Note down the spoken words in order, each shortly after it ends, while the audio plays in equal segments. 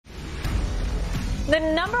The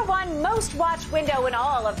 #1 most watched window in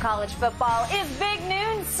all of college football is Big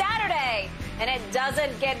Noon Saturday. And it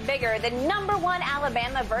doesn't get bigger than #1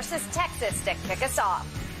 Alabama versus Texas to kick us off.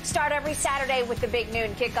 Start every Saturday with the Big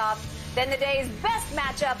Noon kickoff. Then the day's best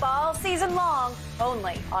matchup all season long,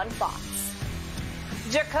 only on Fox.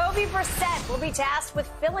 Jacoby Brissett will be tasked with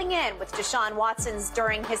filling in with Deshaun Watson's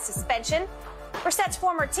during his suspension. Brissett's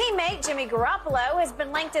former teammate, Jimmy Garoppolo, has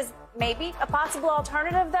been linked as maybe a possible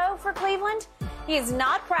alternative, though, for Cleveland. He is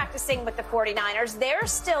not practicing with the 49ers. They're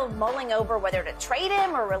still mulling over whether to trade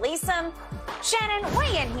him or release him. Shannon,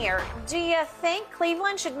 weigh in here. Do you think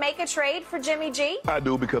Cleveland should make a trade for Jimmy G? I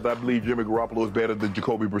do, because I believe Jimmy Garoppolo is better than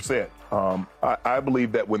Jacoby Brissett. I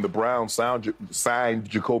believe that when the Browns signed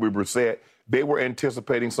Jacoby Brissett, they were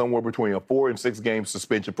anticipating somewhere between a 4 and 6 game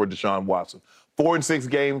suspension for Deshaun Watson. 4 and 6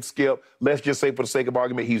 games, Skip. Let's just say, for the sake of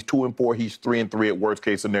argument, he's 2 and 4. He's 3 and 3 at worst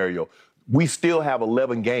case scenario. We still have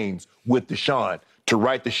 11 games with Deshaun to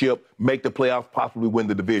right the ship, make the playoffs, possibly win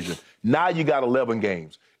the division. Now you got 11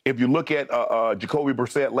 games. If you look at Jacoby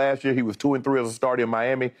Brissett last year, he was 2 and 3 as a starter in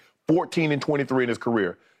Miami, 14 and 23 in his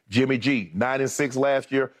career. Jimmy G, 9 and 6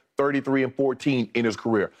 last year, 33 and 14 in his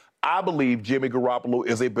career. I believe Jimmy Garoppolo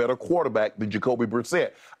is a better quarterback than Jacoby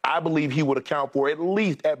Brissett. I believe he would account for, at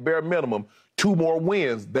least at bare minimum, 2 more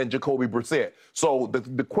wins than Jacoby Brissett. So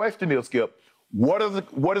the question is, Skip, what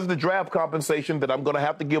is the draft compensation that I'm going to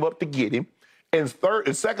have to give up to get him? And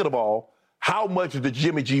second of all, how much does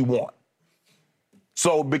Jimmy G want?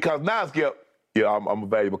 So because now, Skip, I'm a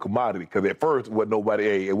valuable commodity, because at first it wasn't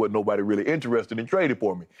nobody really interested in trading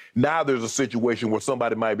for me. Now there's a situation where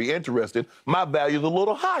somebody might be interested. My value is a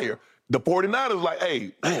little higher. The 49ers like,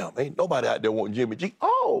 hey, damn, ain't nobody out there wanting Jimmy G.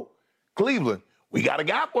 Oh, Cleveland, we got a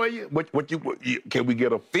guy for you. Can we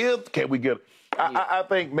get a fifth? Can we get? I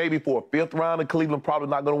think maybe for a 5th rounder, Cleveland probably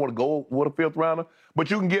not going to want to go with a 5th rounder, but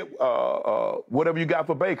you can get whatever you got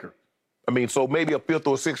for Baker. I mean, so maybe a 5th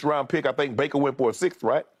or 6th round pick. I think Baker went for a 6th,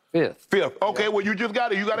 right? 5th. Okay, well, you just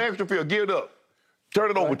got it. You got an extra 5th. Give it up. Turn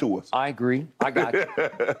it over to us. I agree. I got you.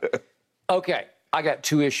 Okay, I got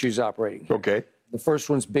 2 issues operating here. Okay. The first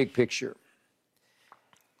one's big picture.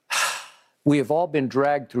 We have all been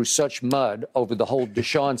dragged through such mud over the whole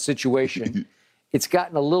Deshaun situation. It's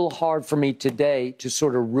gotten a little hard for me today to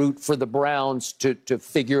sort of root for the Browns to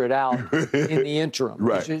figure it out in the interim.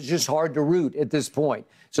 Right. It's just hard to root at this point.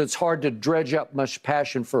 So it's hard to dredge up much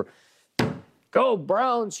passion for, go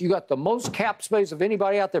Browns. You got the most cap space of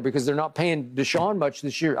anybody out there, because they're not paying Deshaun much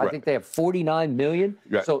this year. Right. I think they have $49 million.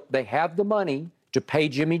 Right. So they have the money to pay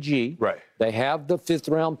Jimmy G. Right. They have the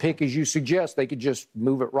 5th round pick, as you suggest. They could just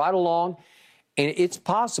move it right along. And it's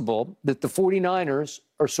possible that the 49ers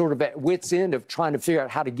are sort of at wit's end of trying to figure out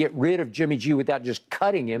how to get rid of Jimmy G without just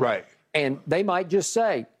cutting him. Right. And they might just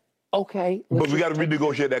say, okay. But we got to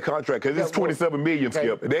renegotiate that contract, because it's $27 million, okay,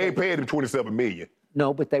 Skip. They ain't paying him $27 million.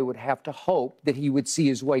 No, but they would have to hope that he would see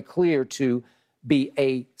his way clear to be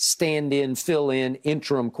a stand-in, fill-in,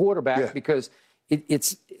 interim quarterback, because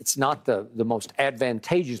it's not the most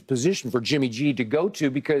advantageous position for Jimmy G to go to,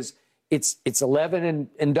 because it's 11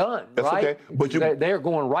 and done, That's right? Okay. But they're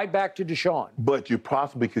going right back to Deshaun. But you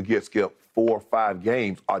possibly could get, Skip, 4 or 5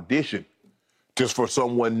 games audition just for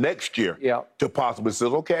someone next year to possibly say,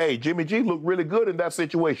 okay, Jimmy G looked really good in that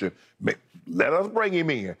situation. Let us bring him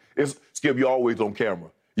in. Skip, you're always on camera.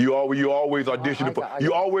 You always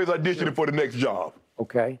auditioning for the next job.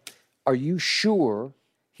 Okay. Are you sure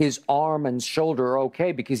his arm and shoulder are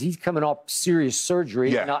okay? Because he's coming off serious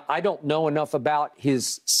surgery. Yeah. Now, I don't know enough about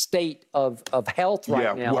his state of health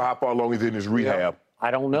right now. Well, how far along is he in his rehab? I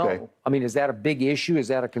don't know. Okay. I mean, is that a big issue? Is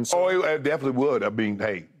that a concern? Oh, it definitely would. I mean,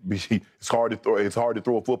 hey, it's hard to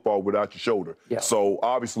throw a football without your shoulder. Yeah. So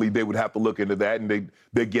obviously they would have to look into that, and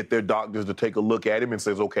they get their doctors to take a look at him and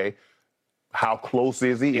says, okay, how close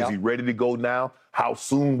is he? Is he ready to go now? How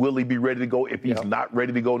soon will he be ready to go if he's not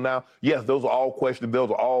ready to go now? Yes, those are all questions. Those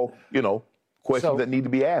are all, questions that need to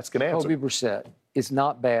be asked and answered. Jacoby Brissett is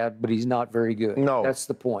not bad, but he's not very good. No. That's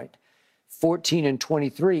the point. 14 and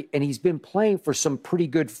 23, and he's been playing for some pretty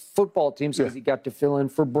good football teams, because he got to fill in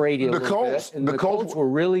for Brady a little bit. And the Colts were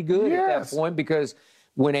really good at that point, because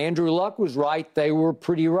when Andrew Luck was right, they were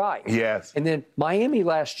pretty right. Yes. And then Miami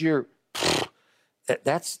last year,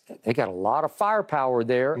 they got a lot of firepower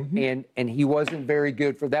there, and he wasn't very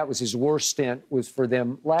good for that. Was his worst stint was for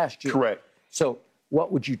them last year. Correct. So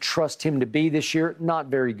what would you trust him to be this year? Not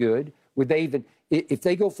very good. Would they even, if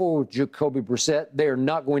they go forward with Jacoby Brissett, they're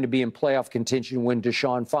not going to be in playoff contention when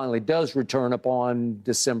Deshaun finally does return upon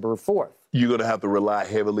December 4th. You're going to have to rely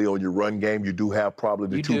heavily on your run game. You do have probably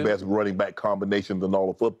the two best running back combinations in all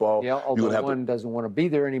of football. Yeah, although one doesn't want to be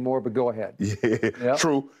there anymore, but go ahead. Yeah,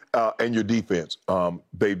 true. And your defense.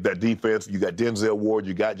 That defense, you got Denzel Ward,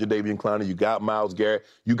 you got Jadeveon Clowney, you got Myles Garrett.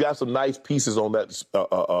 You got some nice pieces on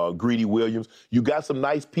that Greedy Williams. You got some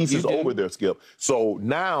nice pieces over there, Skip. So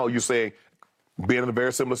now you're saying, being in a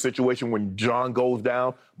very similar situation when John goes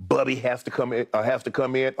down, Bubby has to come in.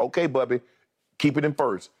 Okay, Bubby, keep it in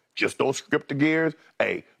first. Just don't script the gears.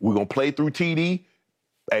 Hey, we're going to play through TD.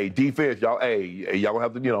 Hey, defense, y'all going to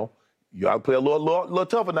have to, y'all play a little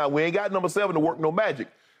tougher now. We ain't got number 7 to work no magic.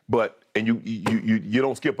 But, and you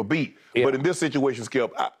don't skip a beat. Yeah. But in this situation,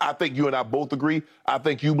 Skip, I think you and I both agree. I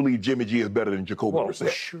think you believe Jimmy G is better than Jacoby Brissett.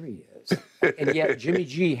 Well, sure he is. And yet Jimmy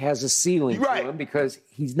G has a ceiling to him because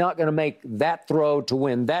he's not going to make that throw to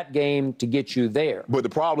win that game to get you there. But the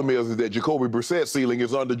problem is that Jacoby Brissett's ceiling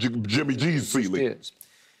is under Jimmy G's ceiling. It is.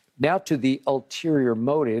 Now to the ulterior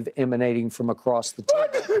motive emanating from across the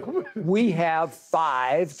table. We have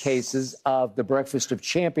 5 cases of the Breakfast of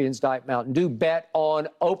Champions Diet Mountain Dew bet on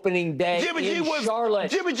opening day in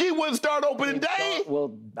Charlotte. Jimmy G wouldn't start opening day?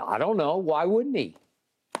 Well, I don't know. Why wouldn't he?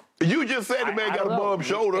 You just said the man got a bum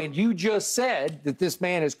shoulder. And you just said that this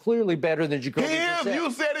man is clearly better than Jacoby Brissett.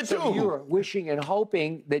 You said it too. So you're wishing and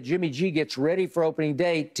hoping that Jimmy G gets ready for opening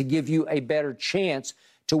day to give you a better chance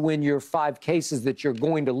to win your 5 cases that you're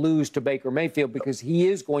going to lose to Baker Mayfield because he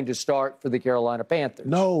is going to start for the Carolina Panthers.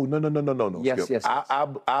 No. Yes, Skip.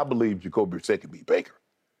 I believe Jacoby Brissett can beat Baker.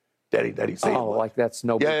 That ain't saying much. Like that's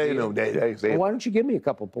no big deal. That ain't saying. Well, why don't you give me a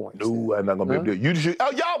couple points? No, I'm not going to be able to do it.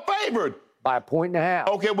 Y'all favored. By 1.5 points.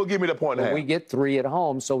 Okay, well, give me the 1.5 points. We get 3 at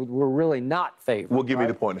home, so we're really not favored. Well, give me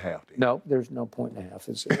the 1.5 points. No, there's no 1.5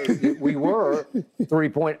 points. We were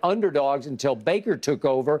 3-point underdogs until Baker took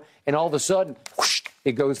over, and all of a sudden, whoosh,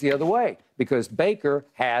 it goes the other way because Baker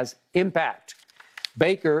has impact.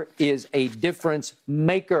 Baker is a difference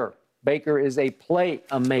maker. Baker is a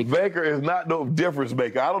maker. Baker is not no difference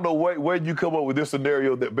maker. I don't know where you come up with this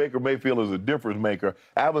scenario that Baker Mayfield is a difference maker.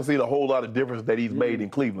 I haven't seen a whole lot of difference that he's made in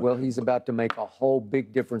Cleveland. Well, he's about to make a whole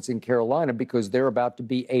big difference in Carolina because they're about to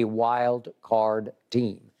be a wild card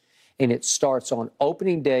team. And it starts on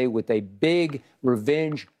opening day with a big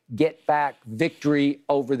revenge get-back victory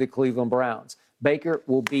over the Cleveland Browns. Baker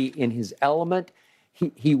will be in his element.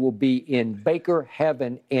 He will be in Baker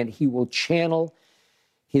heaven, and he will channel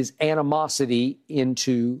his animosity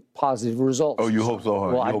into positive results. Oh, you hope so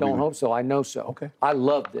hard? Well, I don't hope so. I know so. Okay. I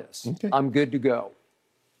love this. Okay. I'm good to go.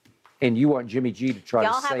 And you want Jimmy G to try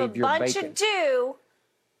to save your bacon.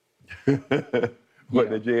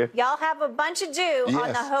 Y'all have a bunch of due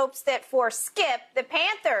on the hopes that for Skip, the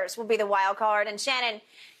Panthers will be the wild card. And Shannon,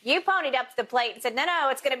 you ponied up to the plate and said, no,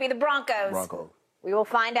 it's going to be the Broncos. We will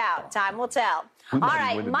find out. Time will tell. All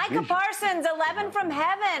right, Micah Parsons, 11 from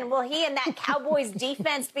heaven. Will he and that Cowboys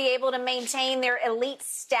defense be able to maintain their elite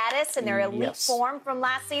status and their elite form from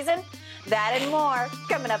last season? That and more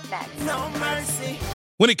coming up next. No mercy.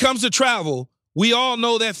 When it comes to travel, we all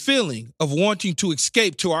know that feeling of wanting to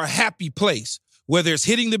escape to our happy place, whether it's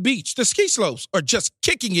hitting the beach, the ski slopes, or just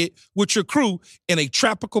kicking it with your crew in a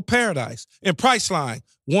tropical paradise. And Priceline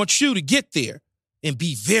wants you to get there and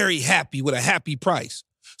be very happy with a happy price,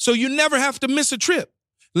 so you never have to miss a trip.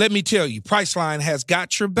 Let me tell you, Priceline has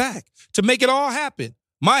got your back to make it all happen.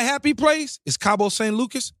 My happy place is Cabo San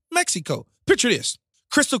Lucas, Mexico. Picture this: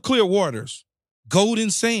 crystal clear waters,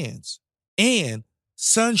 golden sands, and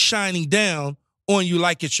sun shining down on you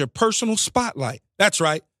like it's your personal spotlight. That's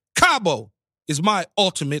right, Cabo is my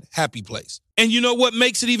ultimate happy place. And you know what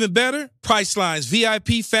makes it even better? Priceline's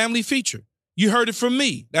VIP family feature. You heard it from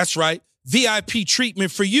me. That's right. VIP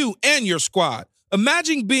treatment for you and your squad.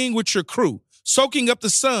 Imagine being with your crew, soaking up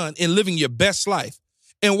the sun and living your best life.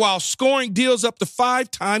 And while scoring deals up to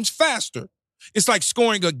 5 times faster, it's like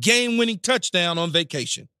scoring a game-winning touchdown on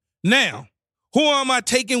vacation. Now, who am I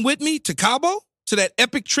taking with me to Cabo? To that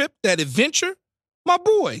epic trip, that adventure? My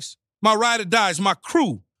boys, my ride or dies, my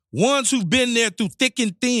crew, ones who've been there through thick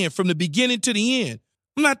and thin from the beginning to the end.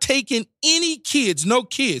 I'm not taking any kids, no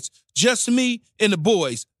kids, just me and the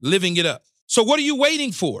boys living it up. So what are you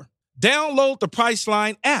waiting for? Download the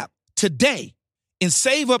Priceline app today and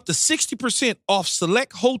save up to 60% off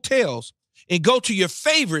select hotels and go to your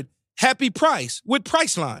favorite happy price with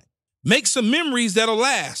Priceline. Make some memories that'll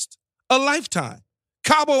last a lifetime.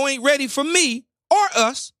 Cabo ain't ready for me or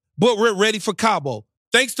us, but we're ready for Cabo.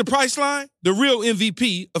 Thanks to Priceline, the real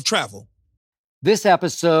MVP of travel. This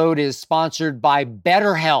episode is sponsored by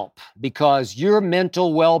BetterHelp because your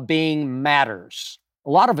mental well-being matters. A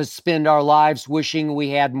lot of us spend our lives wishing we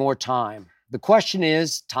had more time. The question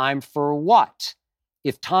is, time for what?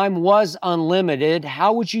 If time was unlimited,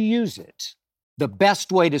 how would you use it? The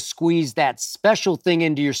best way to squeeze that special thing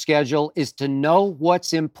into your schedule is to know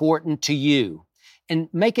what's important to you and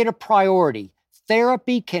make it a priority.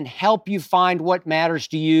 Therapy can help you find what matters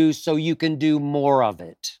to you so you can do more of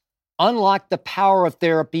it. Unlock the power of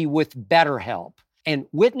therapy with BetterHelp and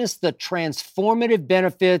witness the transformative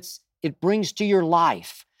benefits it brings to your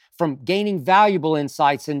life. From gaining valuable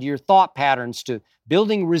insights into your thought patterns to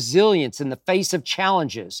building resilience in the face of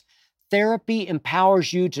challenges, therapy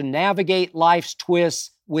empowers you to navigate life's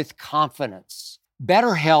twists with confidence.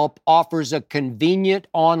 BetterHelp offers a convenient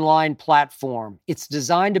online platform. It's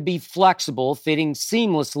designed to be flexible, fitting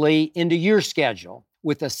seamlessly into your schedule.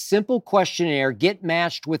 With a simple questionnaire, get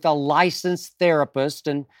matched with a licensed therapist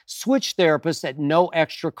and switch therapists at no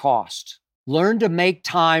extra cost. Learn to make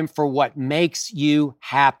time for what makes you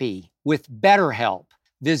happy with BetterHelp.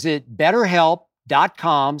 Visit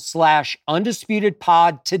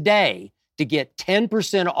BetterHelp.com/UndisputedPod today to get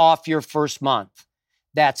 10% off your first month.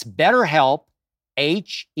 That's BetterHelp,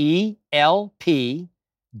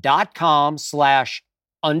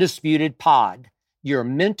 HELP.com/UndisputedPod. Your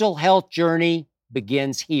mental health journey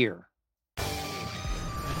begins here.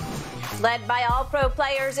 Led by all-pro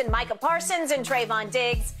players in Micah Parsons and Trayvon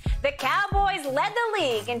Diggs, the Cowboys led the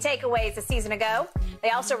league in takeaways a season ago.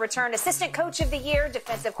 They also returned Assistant Coach of the Year,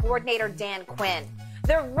 defensive coordinator Dan Quinn.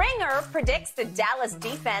 The Ringer predicts the Dallas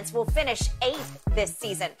defense will finish 8th this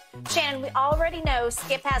season. Shannon, we already know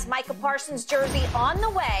Skip has Micah Parsons' jersey on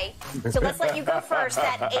the way, so let's let you go first.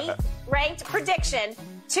 That 8th ranked prediction,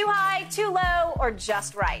 too high, too low, or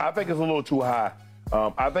just right? I think it's a little too high.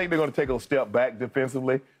 I think they're going to take a step back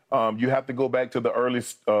defensively. You have to go back to the early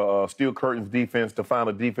Steel Curtains defense to find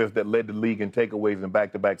a defense that led the league in takeaways in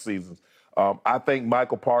back-to-back seasons. I think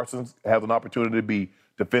Michael Parsons has an opportunity to be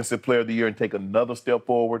Defensive Player of the Year and take another step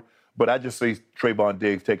forward. But I just see Trayvon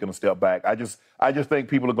Diggs taking a step back. I just think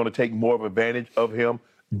people are going to take more of advantage of him,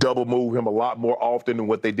 double move him a lot more often than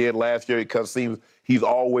what they did last year, because it seems he's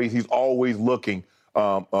always looking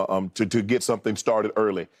to get something started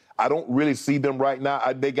early. I don't really see them right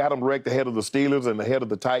now. They got them ranked ahead of the Steelers and ahead of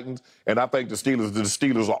the Titans, and I think the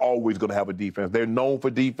Steelers are always going to have a defense. They're known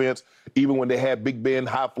for defense. Even when they had Big Ben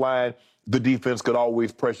high flying, the defense could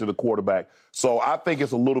always pressure the quarterback. So I think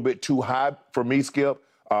it's a little bit too high for me, Skip.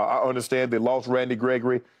 I understand they lost Randy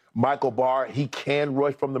Gregory. Michael Barr, he can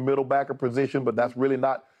rush from the middle backer position, but that's really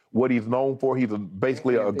not what he's known for. He's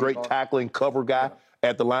basically a great tackling cover guy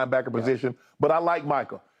at the linebacker position. But I like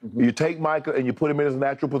Micah. Mm-hmm. You take Micah and you put him in his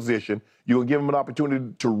natural position. You'll give him an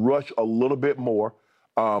opportunity to rush a little bit more.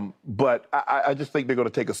 But I just think they're going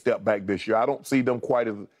to take a step back this year. I don't see them quite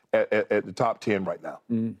at the top 10 right now.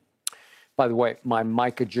 Mm. By the way, my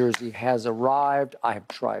Micah jersey has arrived. I have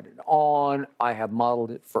tried it on. I have modeled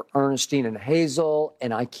it for Ernestine and Hazel,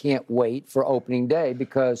 and I can't wait for opening day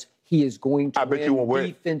because he is going to win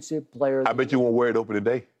Defensive Player of the Year. I bet you won't wear it opening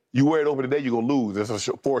day. You wear it opening day, you're going to lose. It's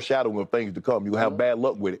a foreshadowing of things to come. You'll have bad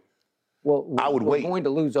luck with it. Well, we're going to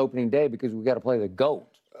lose opening day because we've got to play the GOAT.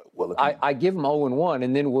 I give them 0-1,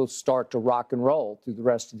 and then we'll start to rock and roll through the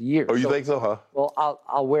rest of the year. Oh, you think so, huh? Well,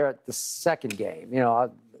 I'll wear it the second game. You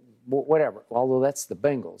know, whatever. Although that's the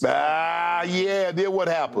Bengals. Yeah. Then what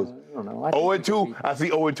happens? I don't know. 0-2. I see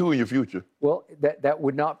 0-2 in your future. Well, that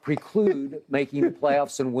would not preclude making the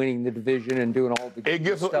playoffs and winning the division and doing all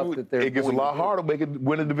the stuff that they're. It gets a lot harder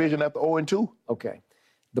win a division after 0-2. Okay.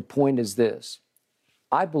 The point is this.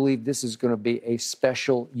 I believe this is going to be a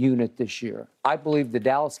special unit this year. I believe the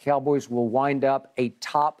Dallas Cowboys will wind up a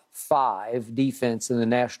top 5 defense in the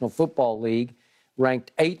National Football League,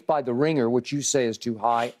 ranked 8th by the Ringer, which you say is too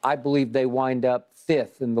high. I believe they wind up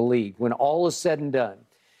 5th in the league. When all is said and done,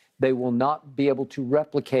 they will not be able to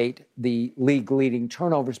replicate the league-leading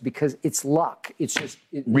turnovers because it's luck. It's just,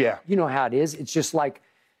 you know how it is. It's just like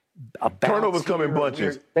a turnovers come in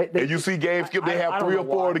bunches. And you see games, Skip, they have 3 or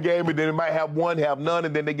 4 in the game, and then they might have 1, have none,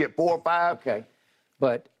 and then they get 4 or 5. Okay.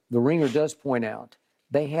 But the Ringer does point out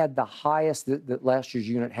they had the highest, that last year's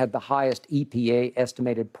unit had the highest EPA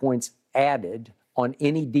estimated points added on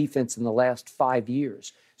any defense in the last 5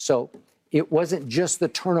 years. So it wasn't just the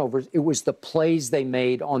turnovers, it was the plays they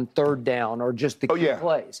made on third down or just the key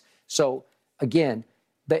plays. So, again,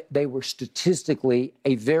 they were statistically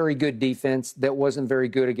a very good defense that wasn't very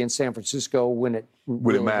good against San Francisco when it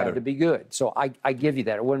really had to be good. So I give you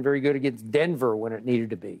that. It wasn't very good against Denver when it needed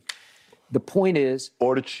to be. The point is...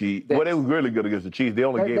 Or the Chiefs. Well, they were really good against the Chiefs. They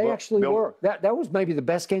only gave up. They actually were. That was maybe the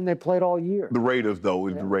best game they played all year. The Raiders, though,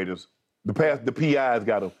 is the Raiders. The PIs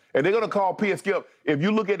got them. And they're going to call Skip. If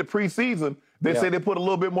you look at the preseason, they say they put a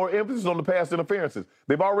little bit more emphasis on the pass interferences.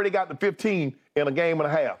 They've already got the 15 in a game and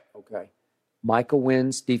a half. Okay. Micah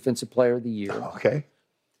wins Defensive Player of the Year. Okay.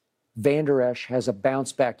 Van Der Esch has a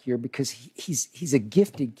bounce back year because he's a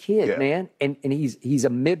gifted kid, man, and he's a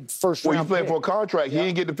mid-first round. Well, he's playing pick. for a contract. Yeah. He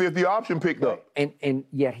didn't get the 50 option picked up. And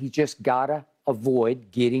yet he just gotta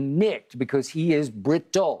avoid getting nicked because he is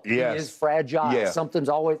brittle. Yes. He is fragile. Yeah. Something's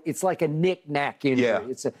always, it's like a knick-knack injury.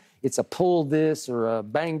 Yeah. It's a pull this or a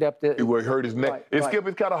banged up this. Where he hurt his neck. Right. Skip,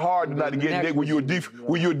 it's kind of hard not to get nicked when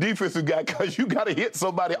you're a defensive guy because you got to hit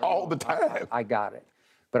somebody all the time. I got it.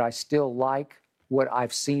 But I still like what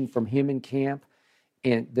I've seen from him in camp.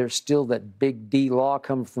 And there's still that big D Law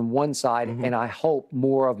coming from one side, and I hope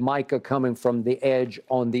more of Micah coming from the edge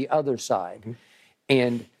on the other side.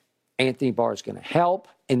 And Anthony Barr is going to help.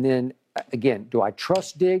 And then, again, do I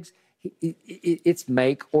trust Diggs? It's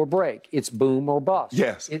make or break. It's boom or bust.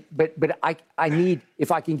 Yes. But I need,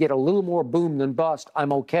 if I can get a little more boom than bust,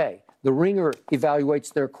 I'm okay. The Ringer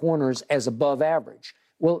evaluates their corners as above average.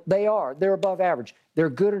 Well, they are. They're above average. They're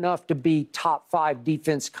good enough to be top 5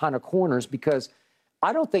 defense kind of corners because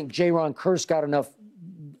I don't think Jaron Kearse got enough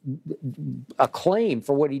acclaim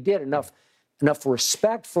for what he did, enough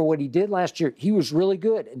respect for what he did last year. He was really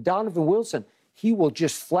good. And Donovan Wilson, he will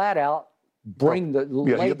just flat out lay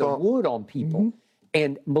the wood on people.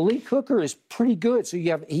 And Malik Hooker is pretty good. So you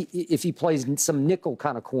have if he plays some nickel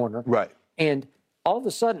kind of corner. Right. And all of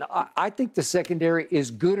a sudden, I think the secondary is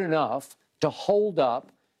good enough to hold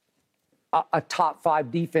up a top 5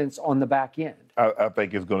 defense on the back end. I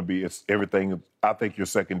think it's going to be everything. I think your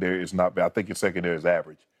secondary is not bad. I think your secondary is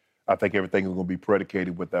average. I think everything is going to be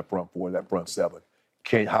predicated with that front 4, that front 7.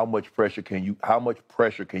 How much pressure can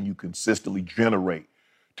you consistently generate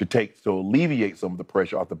to alleviate some of the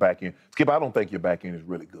pressure off the back end? Skip, I don't think your back end is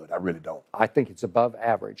really good. I really don't. I think it's above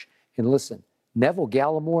average. And listen, Neville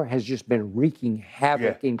Gallimore has just been wreaking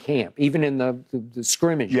havoc in camp, even in the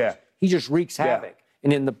scrimmages. Yeah. He just wreaks havoc.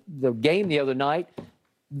 And in the game the other night,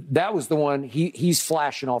 that was the one he's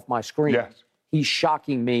flashing off my screen. Yes. He's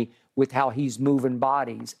shocking me with how he's moving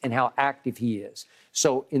bodies and how active he is.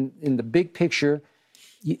 So in the big picture,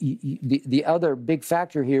 the other big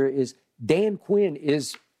factor here is Dan Quinn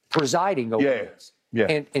is presiding over this. Yeah.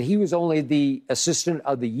 And he was only the assistant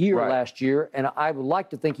of the year last year. And I would like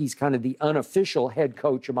to think he's kind of the unofficial head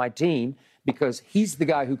coach of my team because he's the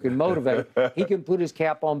guy who can motivate. He can put his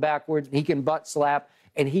cap on backwards. He can butt slap.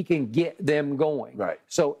 And he can get them going. Right.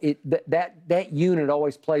 So that unit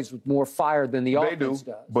always plays with more fire than the offense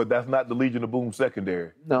does. But that's not the Legion of Boom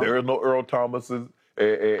secondary. No. There is no Earl Thomases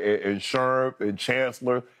and Sherm and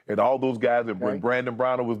Chancellor and all those guys. And when Brandon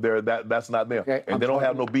Browner was there, that's not them. Okay. And they don't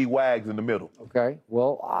have no B Wags in the middle. Okay.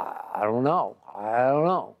 Well, I don't know.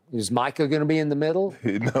 Is Micah going to be in the middle?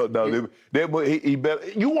 No. He better.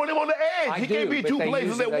 You want him on the edge. He can't be 2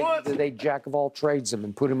 places at once. They jack of all trades him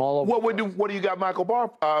and put him all over. What do you got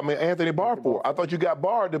Anthony Barr for? I thought you got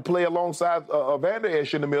Barr to play alongside Van Der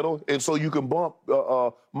Esch in the middle, and so you can bump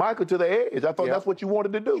Micah to the edge. I thought that's what you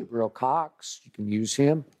wanted to do. Jabril Cox, you can use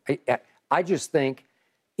him. I just think,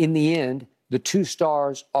 in the end, the 2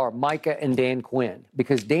 stars are Micah and Dan Quinn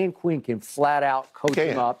because Dan Quinn can flat out coach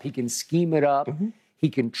him up. He can scheme it up. He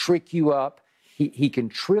can trick you up. He can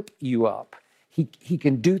trip you up. He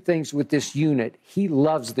can do things with this unit. He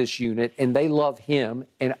loves this unit, and they love him.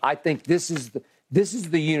 And I think this is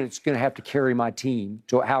the unit that's going to have to carry my team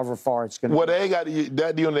to however far it's going to. Well,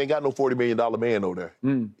 that unit ain't got no $40 million man over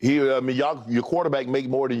there. Your quarterback make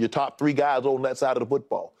more than your top 3 guys on that side of the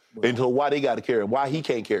football. And so why they got to carry him? Why he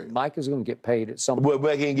can't carry him? Micah's going to get paid at some point.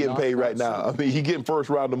 Well, he ain't getting paid right now. I mean, he getting first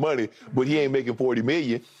round of money, but he ain't making $40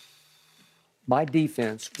 million. My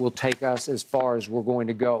defense will take us as far as we're going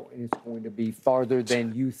to go, and it's going to be farther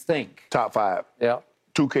than you think. Top 5. Yeah.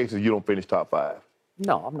 2 cases you don't finish top 5.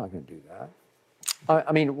 No, I'm not going to do that.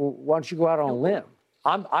 I mean, why don't you go out on a limb?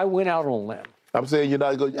 I went out on a limb. I'm saying you're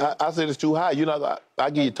not going. I said it's too high. You're not. I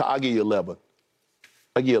give you 11.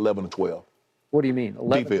 I give you 11 to 12. What do you mean?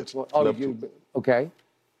 11 defense. To 12? Okay.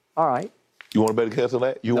 All right. You want to bet against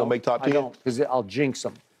that? You want to make top 10? I don't, because I'll jinx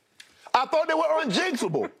them. I thought they were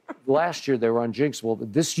unjinxable. Last year they were unjinxable,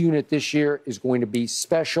 but this unit this year is going to be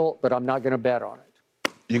special, but I'm not going to bet on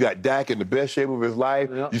it. You got Dak in the best shape of his life.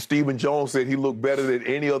 Yeah. Stephen Jones said he looked better than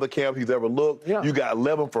any other camp he's ever looked. Yeah. You got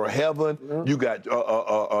 11 for heaven. Yeah. You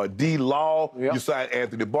got D. Law. Yeah. You signed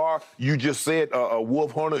Anthony Barr. You just said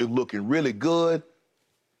Wolf Hunter is looking really good.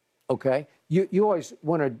 Okay. You always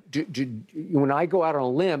want to, when I go out on a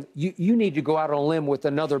limb, you need to go out on a limb with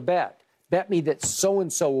another bet. Bet me that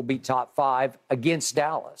so-and-so will be top 5 against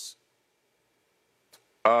Dallas.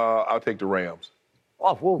 I'll take the Rams.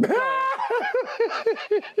 Oh, whoa.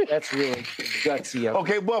 That's really gutsy.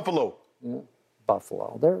 Okay, Buffalo. Yeah.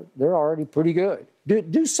 Buffalo. They're already pretty good.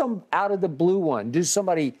 Do some out of the blue one. Do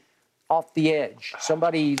somebody off the edge.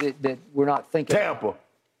 Somebody that we're not thinking. Tampa.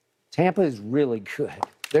 Tampa is really good.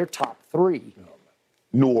 They're top 3.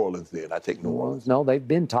 New Orleans, then. I take New Orleans. No, they've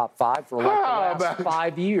been top 5 for like the last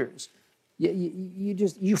 5 years.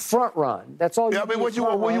 You front run. That's all. Yeah, I mean, what you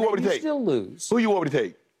want me to take? You still lose. Who you want me to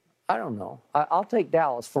take? I don't know. I'll take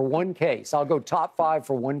Dallas for one case. I'll go top 5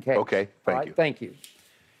 for one case. Okay, thank you. Thank you.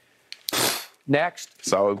 Next.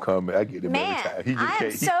 Saw him coming. I get him every time. I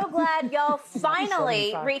am so glad y'all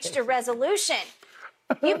finally reached a resolution.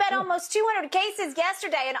 You bet almost 200 cases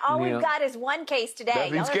yesterday, and all we've got is one case today.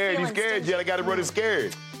 He's scared. He's scared, Jen. I got to run it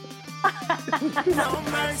scared. No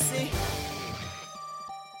mercy.